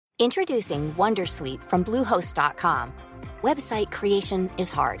Introducing Wondersuite from Bluehost.com. Website creation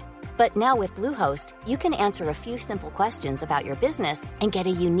is hard, but now with Bluehost, you can answer a few simple questions about your business and get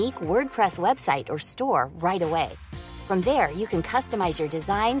a unique WordPress website or store right away. From there, you can customize your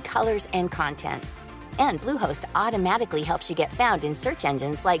design, colors, and content. And Bluehost automatically helps you get found in search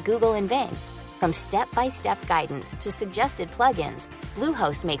engines like Google and Bing. From step-by-step guidance to suggested plugins,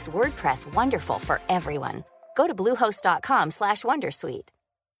 Bluehost makes WordPress wonderful for everyone. Go to bluehost.com/wondersuite.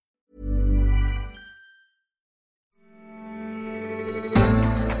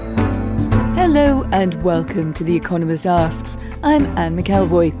 Hello and welcome to The Economist Asks. I'm Anne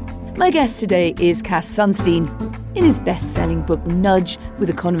McElvoy. My guest today is Cass Sunstein. In his best-selling book Nudge with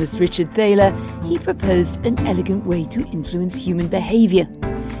economist Richard Thaler, he proposed an elegant way to influence human behaviour.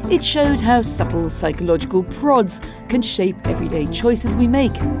 It showed how subtle psychological prods can shape everyday choices we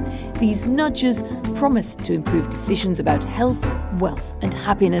make. These nudges promised to improve decisions about health, wealth and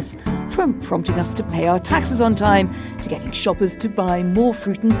happiness, from prompting us to pay our taxes on time to getting shoppers to buy more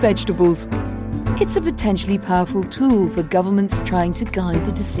fruit and vegetables. It's a potentially powerful tool for governments trying to guide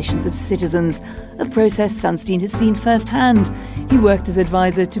the decisions of citizens, a process Sunstein has seen firsthand. He worked as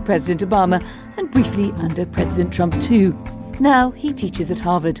advisor to President Obama and briefly under President Trump too. Now he teaches at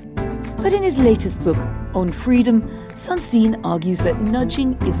Harvard. But in his latest book, On Freedom, Sunstein argues that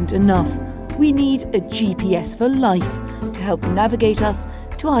nudging isn't enough. We need a GPS for life to help navigate us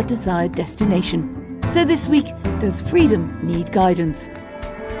to our desired destination. So this week, does freedom need guidance?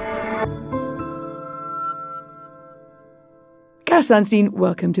 Cass Sunstein,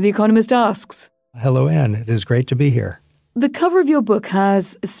 welcome to The Economist Asks. Hello, Anne. It is great to be here. The cover of your book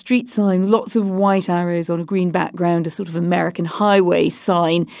has a street sign, lots of white arrows on a green background, a sort of American highway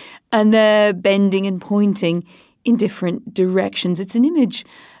sign, and they're bending and pointing in different directions. It's an image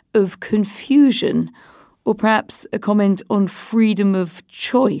of confusion, or perhaps a comment on freedom of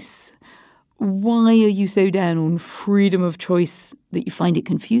choice. Why are you so down on freedom of choice that you find it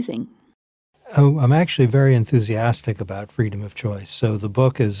confusing? Oh, I'm actually very enthusiastic about freedom of choice. So the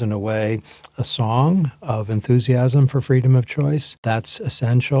book is, in a way, a song of enthusiasm for freedom of choice. That's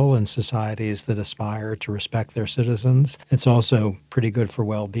essential in societies that aspire to respect their citizens. It's also pretty good for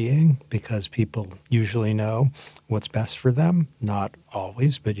well-being because people usually know what's best for them. Not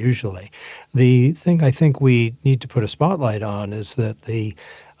always, but usually. The thing I think we need to put a spotlight on is that the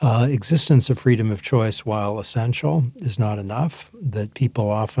existence of freedom of choice, while essential, is not enough, that people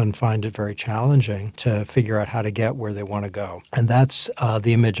often find it very challenging to figure out how to get where they want to go. And that's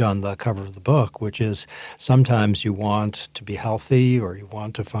the image on the cover of the book, which is sometimes you want to be healthy, or you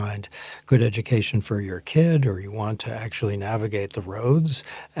want to find good education for your kid, or you want to actually navigate the roads,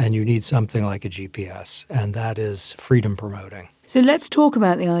 and you need something like a GPS, and that is freedom promoting. So let's talk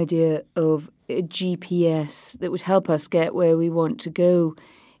about the idea of a GPS that would help us get where we want to go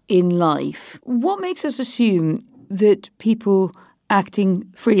in life. What makes us assume that people acting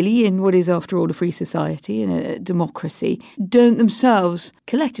freely in what is, after all, a free society and a democracy don't themselves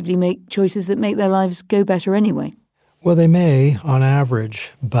collectively make choices that make their lives go better anyway? Well, they may, on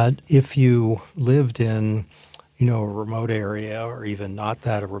average, but if you lived in a remote area, or even not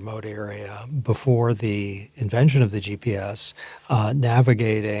that a remote area, before the invention of the GPS,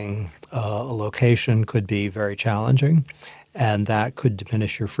 navigating a location could be very challenging, and that could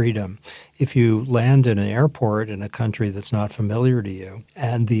diminish your freedom. If you land in an airport in a country that's not familiar to you,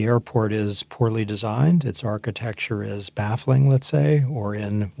 and the airport is poorly designed, its architecture is baffling, let's say, or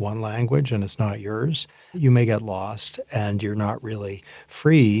in one language and it's not yours, you may get lost, and you're not really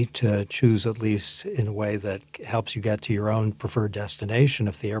free to choose, at least in a way that helps you get to your own preferred destination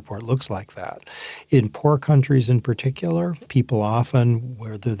if the airport looks like that. In poor countries in particular, people often,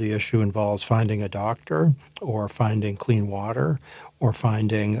 whether the issue involves finding a doctor or finding clean water or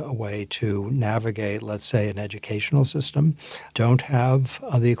finding a way to navigate, let's say, an educational system, don't have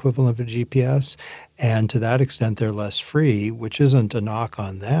the equivalent of a GPS. And to that extent, they're less free, which isn't a knock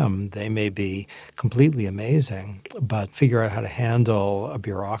on them. They may be completely amazing, but figure out how to handle a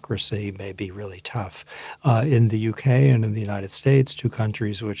bureaucracy may be really tough. In the UK and in the United States, two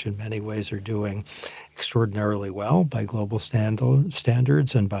countries which in many ways are doing extraordinarily well by global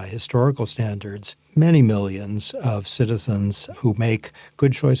standards and by historical standards, many millions of citizens who make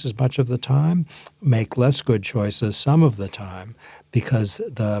good choices much of the time, make less good choices some of the time, because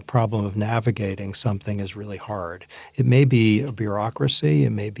the problem of navigating something is really hard. It may be a bureaucracy, it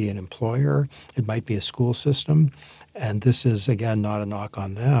may be an employer, it might be a school system. And this is, again, not a knock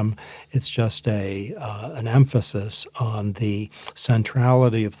on them. It's just an emphasis on the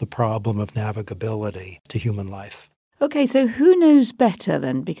centrality of the problem of navigability to human life. OK, so who knows better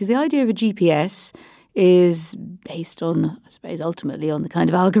then? Because the idea of a GPS is based on, I suppose, ultimately on the kind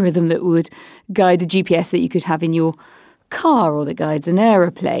of algorithm that would guide the GPS that you could have in your car or that guides an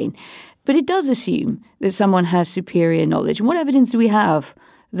aeroplane. But it does assume that someone has superior knowledge. And what evidence do we have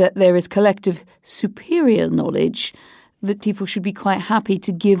that there is collective superior knowledge that people should be quite happy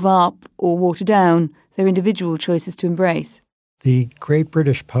to give up or water down their individual choices to embrace? The great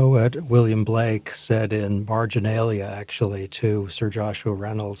British poet William Blake said in Marginalia, actually, to Sir Joshua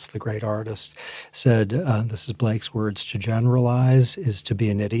Reynolds, the great artist, said, this is Blake's words, "To generalize is to be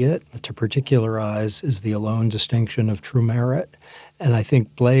an idiot. To particularize is the alone distinction of true merit." And I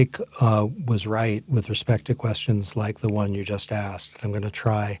think Blake was right with respect to questions like the one you just asked. I'm going to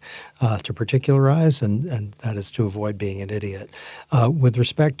try to particularize, and that is to avoid being an idiot. With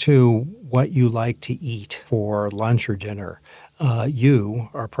respect to what you like to eat for lunch or dinner, you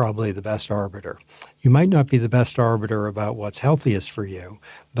are probably the best arbiter. You might not be the best arbiter about what's healthiest for you,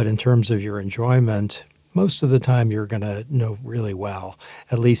 but in terms of your enjoyment, most of the time you're going to know really well,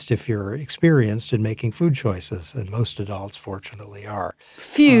 at least if you're experienced in making food choices, and most adults fortunately are.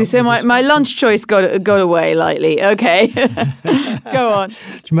 Phew, so my lunch choice got away lightly. Okay. Go on.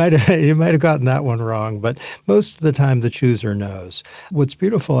 You might have gotten that one wrong, but most of the time the chooser knows. What's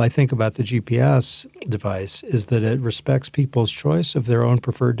beautiful, I think, about the GPS device is that it respects people's choice of their own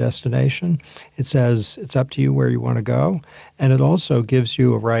preferred destination. It says it's up to you where you want to go, and it also gives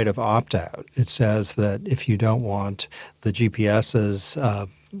you a right of opt-out. It says that if you don't want the GPS's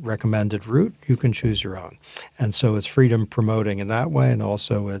recommended route, you can choose your own. And so it's freedom promoting in that way, and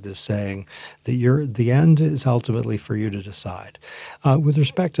also it is saying that the end is ultimately for you to decide. With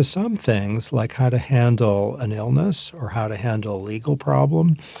respect to some things, like how to handle an illness or how to handle a legal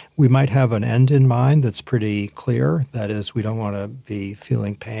problem, we might have an end in mind that's pretty clear. That is, we don't want to be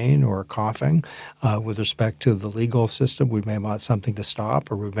feeling pain or coughing. With respect to the legal system, we may want something to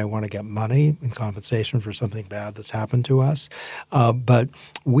stop, or we may want to get money in compensation for something bad that's happened to us. But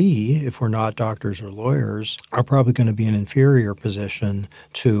we, if we're not doctors or lawyers, are probably going to be in an inferior position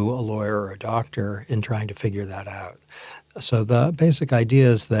to a lawyer or a doctor in trying to figure that out. So the basic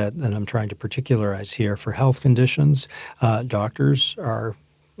idea is that, and I'm trying to particularize here, for health conditions, doctors are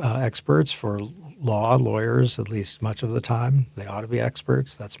experts. For lawyers, at least much of the time, they ought to be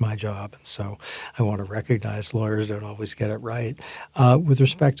experts. That's my job. And so I want to recognize lawyers don't always get it right. With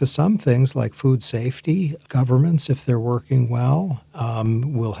respect to some things like food safety, governments, if they're working well,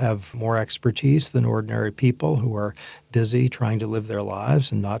 will have more expertise than ordinary people who are busy trying to live their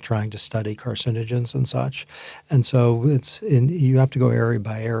lives and not trying to study carcinogens and such. And so you have to go area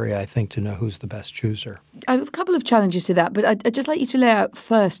by area, I think, to know who's the best chooser. I have a couple of challenges to that, but I'd just like you to lay out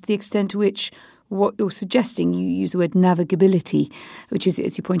first the extent to which what you're suggesting, you use the word navigability, which is,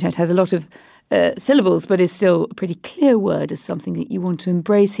 as you point out, has a lot of syllables, but is still a pretty clear word as something that you want to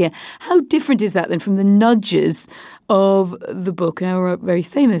embrace here. How different is that then from the nudges of the book, our very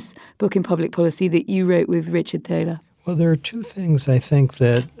famous book in public policy that you wrote with Richard Thaler? Well, there are two things I think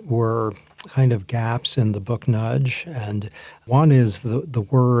that were kind of gaps in the book nudge, and one is the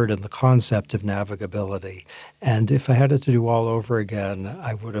word and the concept of navigability. And if I had it to do all over again,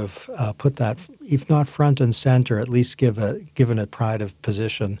 I would have put that, if not front and center, at least given it pride of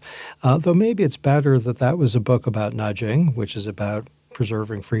position. Though maybe it's better that was a book about nudging, which is about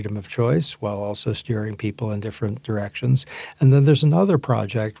preserving freedom of choice while also steering people in different directions. And then there's another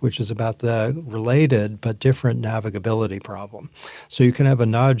project which is about the related but different navigability problem. So you can have a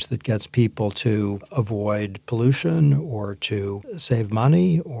nudge that gets people to avoid pollution or to save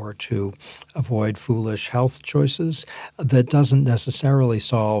money or to avoid foolish health choices that doesn't necessarily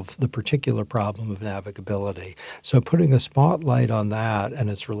solve the particular problem of navigability. So putting a spotlight on that and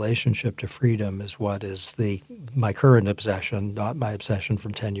its relationship to freedom is what is my current obsession, not my obsession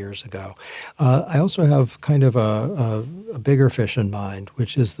from 10 years ago. I also have kind of a bigger fish in mind,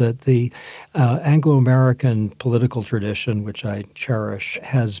 which is that the Anglo-American political tradition, which I cherish,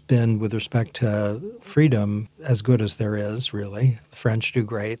 has been, with respect to freedom, as good as there is, really. The French do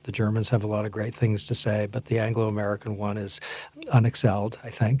great. The Germans have a lot of great things to say, but the Anglo-American one is unexcelled, I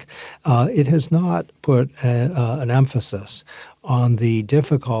think. It has not put an emphasis on the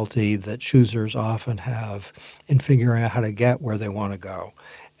difficulty that choosers often have in figuring out how to get where they want to go.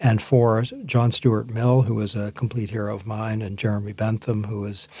 And for John Stuart Mill, who is a complete hero of mine, and Jeremy Bentham, who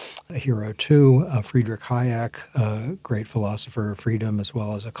is a hero too, Friedrich Hayek, a great philosopher of freedom as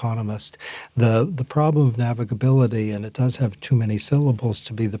well as economist, the problem of navigability, and it does have too many syllables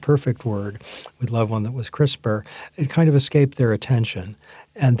to be the perfect word, we'd love one that was crisper, it kind of escaped their attention.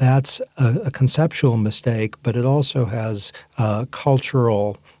 And that's a conceptual mistake, but it also has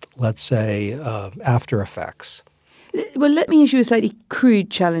cultural, let's say, after effects. Well, let me issue a slightly crude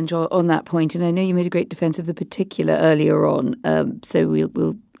challenge on that point, and I know you made a great defence of the particular earlier on, so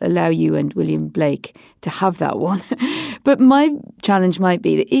we'll allow you and William Blake to have that one. But my challenge might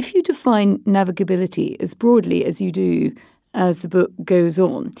be that if you define navigability as broadly as you do as the book goes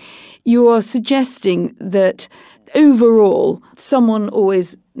on, you are suggesting that overall someone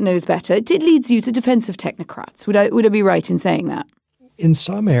always knows better. It leads you to defence of technocrats. Would I be right in saying that? In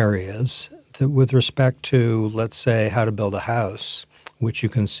some areas, with respect to, let's say, how to build a house, which you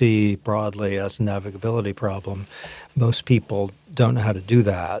can see broadly as a navigability problem, most people don't know how to do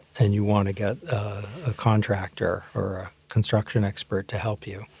that, and you want to get a contractor or a construction expert to help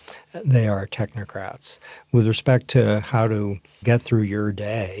you. They are technocrats. With respect to how to get through your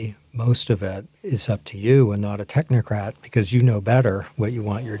day, most of it is up to you and not a technocrat, because you know better what you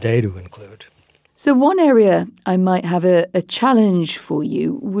want your day to include. So one area I might have a challenge for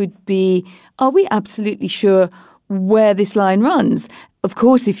you would be, are we absolutely sure where this line runs? Of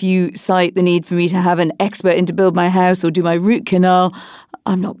course, if you cite the need for me to have an expert in to build my house or do my root canal,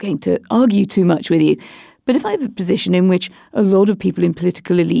 I'm not going to argue too much with you. But if I have a position in which a lot of people in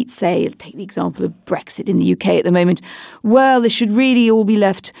political elites say, take the example of Brexit in the UK at the moment, well, this should really all be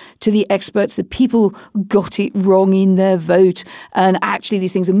left to the experts. The people got it wrong in their vote. And actually,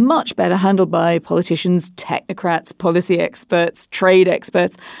 these things are much better handled by politicians, technocrats, policy experts, trade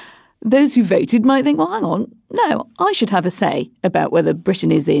experts. Those who voted might think, well, hang on, no, I should have a say about whether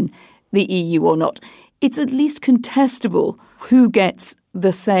Britain is in the EU or not. It's at least contestable who gets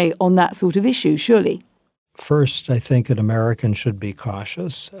the say on that sort of issue, surely. First, I think an American should be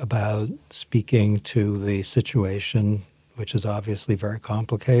cautious about speaking to the situation, which is obviously very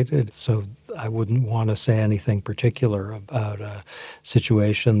complicated. So I wouldn't want to say anything particular about a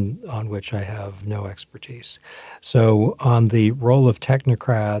situation on which I have no expertise. So on the role of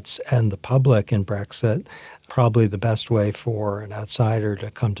technocrats and the public in Brexit, probably the best way for an outsider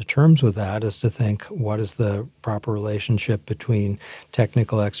to come to terms with that is to think, what is the proper relationship between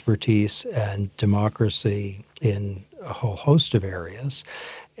technical expertise and democracy in a whole host of areas?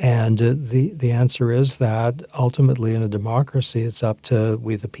 And the answer is that ultimately in a democracy, it's up to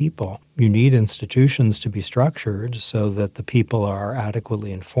we the people. You need institutions to be structured so that the people are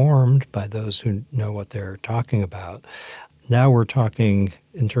adequately informed by those who know what they're talking about. Now we're talking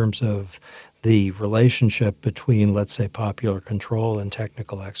in terms of the relationship between, let's say, popular control and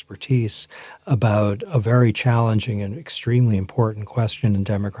technical expertise about a very challenging and extremely important question in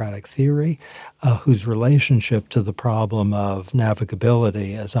democratic theory, whose relationship to the problem of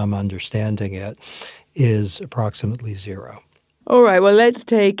navigability, as I'm understanding it, is approximately zero. All right, well, let's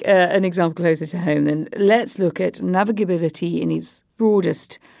take an example closer to home then. Let's look at navigability in its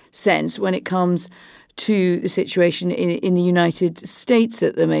broadest sense when it comes to the situation in the United States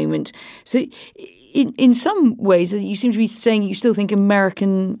at the moment. So in some ways, you seem to be saying you still think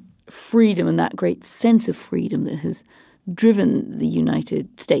American freedom and that great sense of freedom that has driven the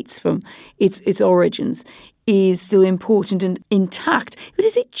United States from its origins is still important and intact. But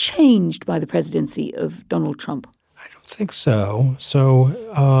is it changed by the presidency of Donald Trump? I don't think so.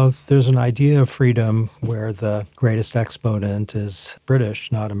 So there's an idea of freedom where the greatest exponent is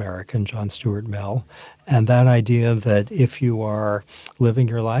British, not American, John Stuart Mill. And that idea that if you are living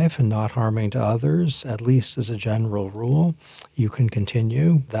your life and not harming to others, at least as a general rule, you can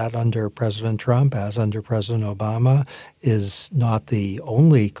continue. That under President Trump, as under President Obama, is not the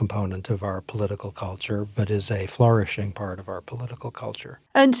only component of our political culture, but is a flourishing part of our political culture.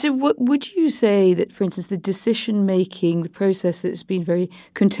 And so would you say that, for instance, the decision-making, the process that's been very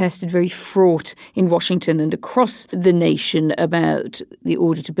contested, very fraught in Washington and across the nation about the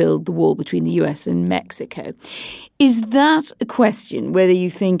order to build the wall between the US and Mexico, is that a question whether you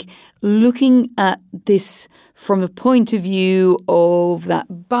think looking at this from the point of view of that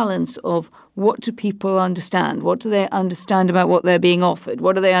balance of what do people understand? What do they understand about what they're being offered?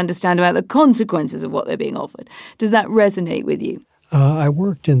 What do they understand about the consequences of what they're being offered? Does that resonate with you? I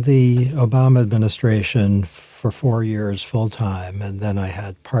worked in the Obama administration for 4 years full-time, and then I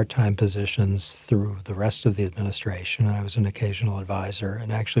had part-time positions through the rest of the administration. I was an occasional advisor,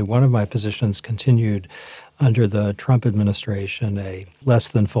 and actually one of my positions continued under the Trump administration, a less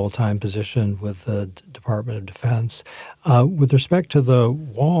than full-time position with the Department of Defense. With respect to the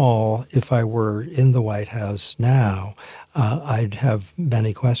wall, if I were in the White House now, I'd have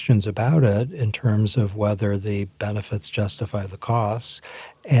many questions about it in terms of whether the benefits justify the costs.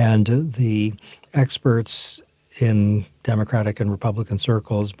 And the experts in Democratic and Republican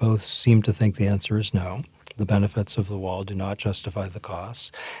circles both seem to think the answer is no. the benefits of the wall do not justify the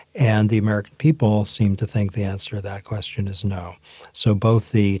costs. And the American people seem to think the answer to that question is no. So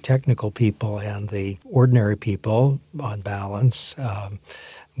both the technical people and the ordinary people, on balance,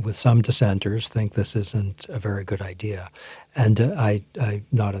 with some dissenters, think this isn't a very good idea. And I'm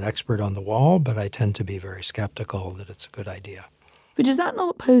not an expert on the wall, but I tend to be very skeptical that it's a good idea. But does that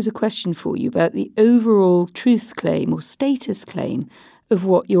not pose a question for you about the overall truth claim or status claim of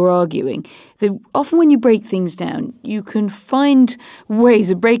what you're arguing? That often when you break things down, you can find ways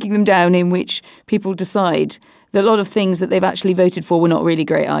of breaking them down in which people decide that a lot of things that they've actually voted for were not really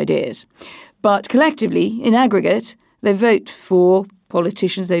great ideas. But collectively, in aggregate, they vote for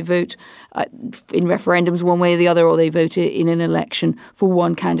politicians, they vote in referendums one way or the other, or they vote in an election for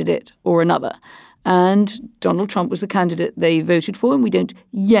one candidate or another. And Donald Trump was the candidate they voted for, and we don't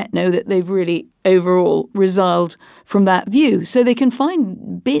yet know that they've really overall resiled from that view. So they can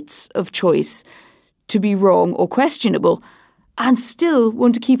find bits of choice to be wrong or questionable and still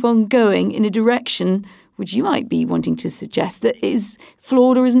want to keep on going in a direction which you might be wanting to suggest that is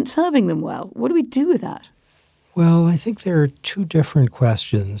flawed or isn't serving them well. What do we do with that? Well, I think there are two different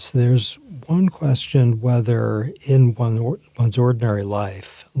questions. There's one question whether in one's ordinary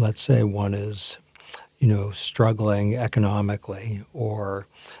life, let's say one is, struggling economically or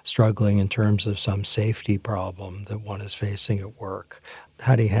struggling in terms of some safety problem that one is facing at work.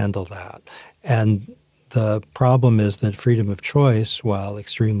 How do you handle that? And the problem is that freedom of choice, while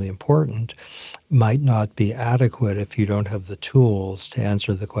extremely important, might not be adequate if you don't have the tools to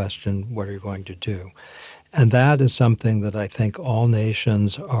answer the question, what are you going to do? And that is something that I think all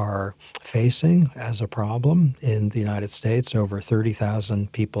nations are facing as a problem. In the United States, over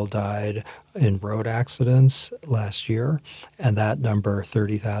 30,000 people died in road accidents last year, and that number,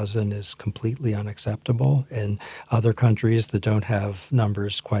 30,000, is completely unacceptable. In other countries that don't have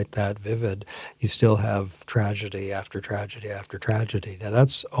numbers quite that vivid, you still have tragedy after tragedy after tragedy. Now,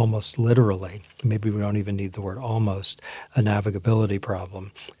 that's almost literally, maybe we don't even need the word almost, a navigability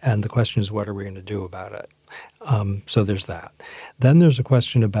problem. And the question is, what are we going to do about it? So there's that. Then there's a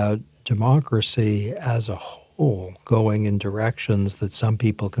question about democracy as a whole going in directions that some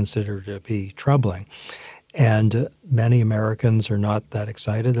people consider to be troubling. And many Americans are not that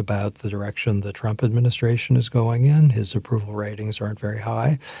excited about the direction the Trump administration is going in. His approval ratings aren't very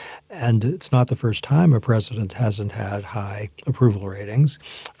high. And it's not the first time a president hasn't had high approval ratings.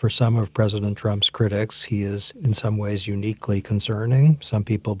 For some of President Trump's critics, he is in some ways uniquely concerning, some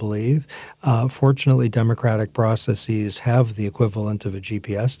people believe. Fortunately, democratic processes have the equivalent of a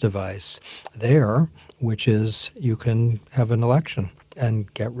GPS device there, which is you can have an election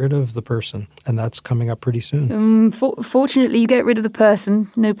and get rid of the person. And that's coming up pretty soon. Fortunately, you get rid of the person,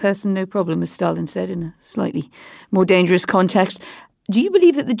 no problem, as Stalin said in a slightly more dangerous context. Do you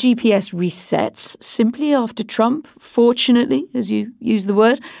believe that the GPS resets simply after Trump, fortunately, as you use the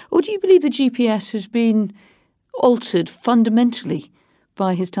word? Or do you believe the GPS has been altered fundamentally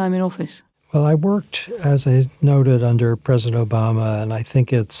by his time in office? Well, I worked, as I noted, under President Obama, and I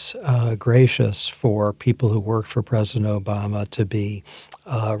think it's gracious for people who worked for President Obama to be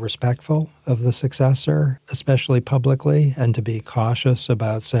respectful of the successor, especially publicly, and to be cautious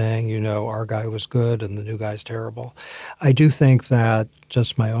about saying, our guy was good and the new guy's terrible. I do think that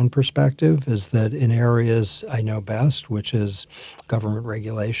just my own perspective is that in areas I know best, which is government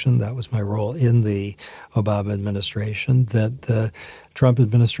regulation, that was my role in the Obama administration, that the Trump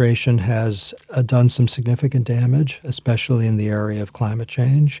administration has done some significant damage, especially in the area of climate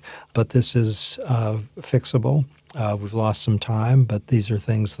change. But this is fixable. We've lost some time, but these are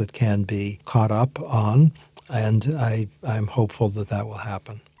things that can be caught up on. And I'm hopeful that that will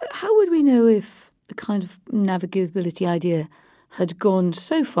happen. How would we know if the kind of navigability idea had gone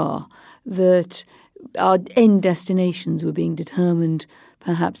so far that our end destinations were being determined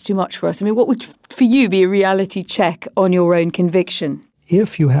perhaps too much for us? I mean, what would for you be a reality check on your own conviction?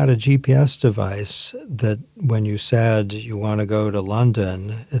 If you had a GPS device that when you said you want to go to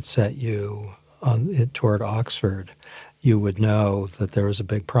London, it set you toward Oxford, you would know that there was a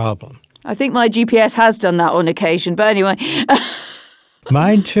big problem. I think my GPS has done that on occasion, but anyway.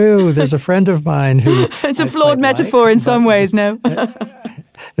 Mine too. There's a friend of mine who... It's a flawed metaphor in some ways, no?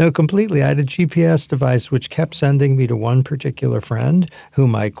 No, completely. I had a GPS device which kept sending me to one particular friend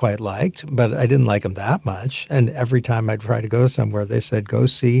whom I quite liked, but I didn't like him that much. And every time I'd try to go somewhere, they said, go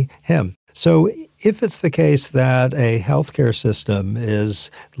see him. So If it's the case that a healthcare system is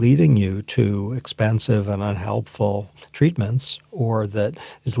leading you to expensive and unhelpful treatments, or that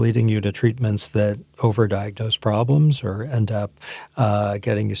is leading you to treatments that overdiagnose problems or end up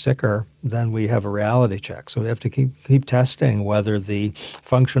getting you sicker, then we have a reality check. So we have to keep testing whether the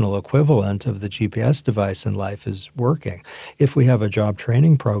functional equivalent of the GPS device in life is working. If we have a job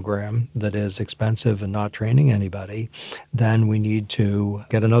training program that is expensive and not training anybody, then we need to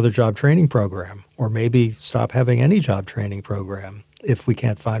get another job training program, or maybe stop having any job training program if we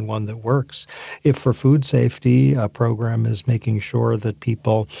can't find one that works. If for food safety, a program is making sure that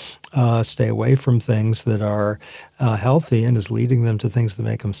people stay away from things that are healthy and is leading them to things that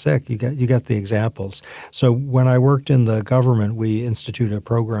make them sick, you get the examples. So when I worked in the government, we instituted a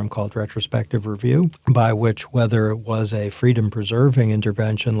program called retrospective review, by which whether it was a freedom-preserving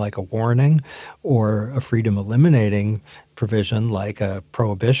intervention like a warning or a freedom-eliminating provision like a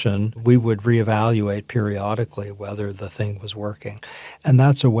prohibition, we would reevaluate periodically whether the thing was working. And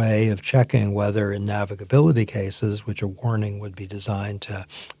that's a way of checking whether in navigability cases, which a warning would be designed to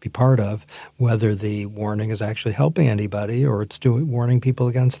be part of, whether the warning is actually helping anybody or it's warning people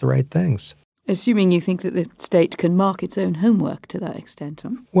against the right things. Assuming you think that the state can mark its own homework to that extent, huh?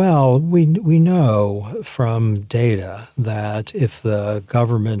 Well, we know from data that if the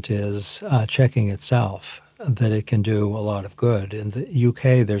government is checking itself, that it can do a lot of good. In the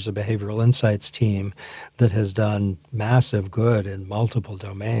UK, there's a behavioral insights team that has done massive good in multiple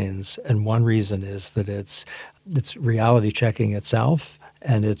domains. And one reason is that it's reality checking itself,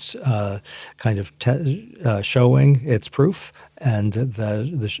 and it's kind of showing its proof. And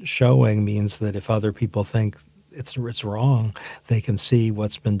the showing means that if other people think it's wrong, they can see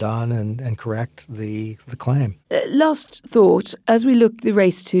what's been done and correct the claim. Last thought, as we look the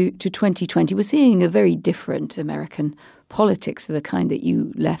race to 2020, we're seeing a very different American politics of the kind that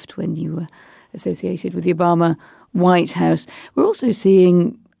you left when you were associated with the Obama White House. We're also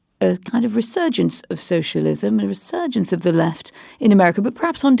seeing a kind of resurgence of socialism, a resurgence of the left in America, but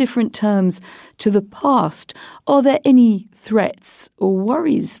perhaps on different terms to the past. Are there any threats or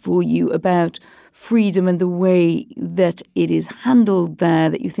worries for you about freedom and the way that it is handled there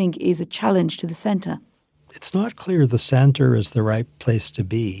that you think is a challenge to the centre? It's not clear the centre is the right place to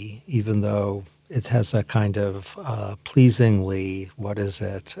be, even though it has a kind of pleasingly, what is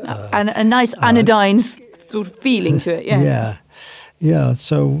it? And a nice anodyne sort of feeling to it, yes. Yeah.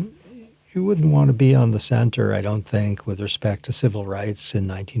 So you wouldn't want to be on the centre, I don't think, with respect to civil rights in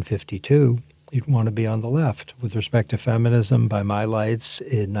 1952. You'd want to be on the left. With respect to feminism, by my lights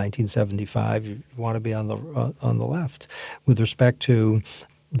in 1975, you want to be on the left. With respect to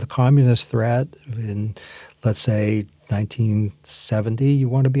the communist threat in, let's say, 1970, you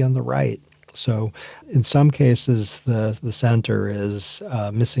want to be on the right. So in some cases, the center is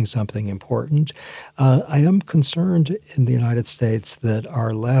missing something important. I am concerned in the United States that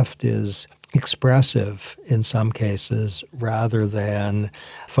our left is expressive in some cases rather than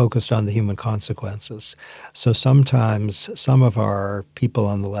focused on the human consequences. So sometimes some of our people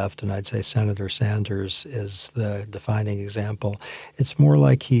on the left, and I'd say Senator Sanders is the defining example, it's more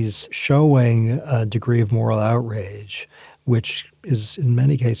like he's showing a degree of moral outrage, which is in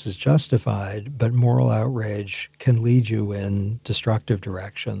many cases justified, but moral outrage can lead you in destructive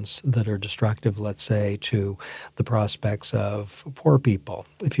directions that are destructive, let's say, to the prospects of poor people.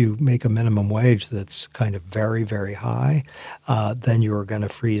 If you make a minimum wage that's kind of very, very high, then you're going to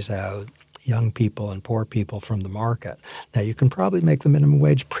freeze out young people and poor people from the market. Now, you can probably make the minimum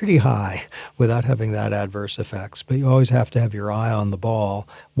wage pretty high without having that adverse effects, but you always have to have your eye on the ball,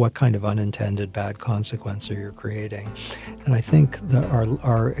 what kind of unintended bad consequence are you creating. And I think that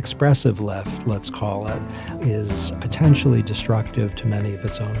our expressive left, let's call it, is potentially destructive to many of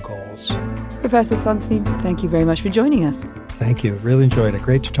its own goals. Professor Sunstein, thank you very much for joining us. Thank you. Really enjoyed it.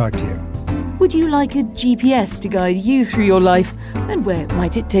 Great to talk to you. Would you like a GPS to guide you through your life? And where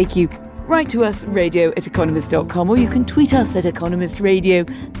might it take you? Write to us, radio@economist.com, or you can tweet us at Economist Radio.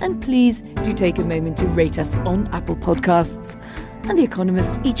 And please do take a moment to rate us on Apple Podcasts. And The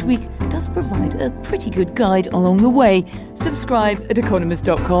Economist each week does provide a pretty good guide along the way. Subscribe at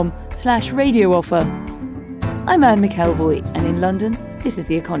economist.com/radio offer. I'm Anne McElvoy, and in London, this is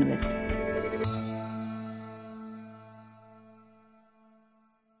The Economist.